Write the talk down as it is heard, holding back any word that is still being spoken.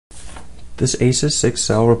This Asus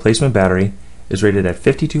 6-cell replacement battery is rated at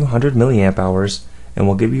 5200 milliamp hours and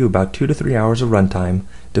will give you about 2 to 3 hours of runtime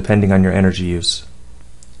depending on your energy use.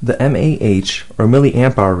 The mAh, or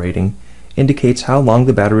milliamp hour rating, indicates how long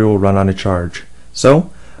the battery will run on a charge. So,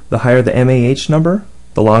 the higher the mAh number,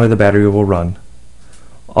 the longer the battery will run.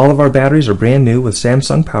 All of our batteries are brand new with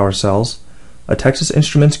Samsung power cells, a Texas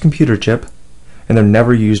Instruments computer chip, and they're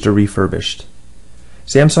never used or refurbished.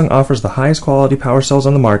 Samsung offers the highest quality power cells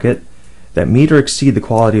on the market that meet or exceed the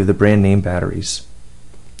quality of the brand name batteries.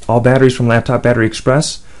 All batteries from Laptop Battery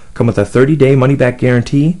Express come with a 30-day money-back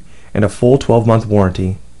guarantee and a full 12-month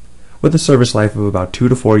warranty, with a service life of about 2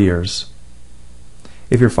 to 4 years.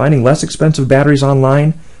 If you're finding less expensive batteries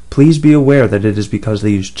online, please be aware that it is because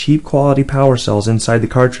they use cheap quality power cells inside the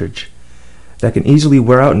cartridge that can easily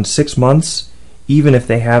wear out in 6 months even if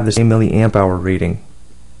they have the same milliamp hour rating.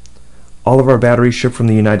 All of our batteries ship from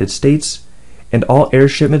the United States, and all air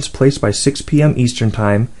shipments placed by 6 p.m. Eastern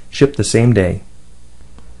Time ship the same day.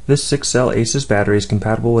 This 6-cell Asus battery is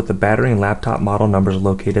compatible with the battery and laptop model numbers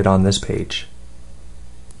located on this page.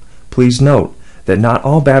 Please note that not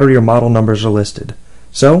all battery or model numbers are listed,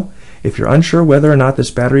 so if you're unsure whether or not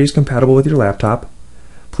this battery is compatible with your laptop,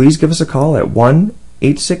 please give us a call at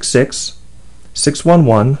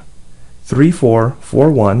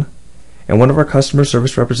 1-866-611-3441, and one of our customer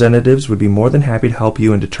service representatives would be more than happy to help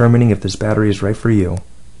you in determining if this battery is right for you.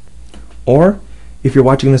 Or, if you're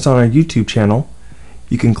watching this on our YouTube channel,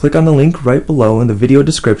 you can click on the link right below in the video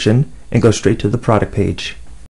description and go straight to the product page.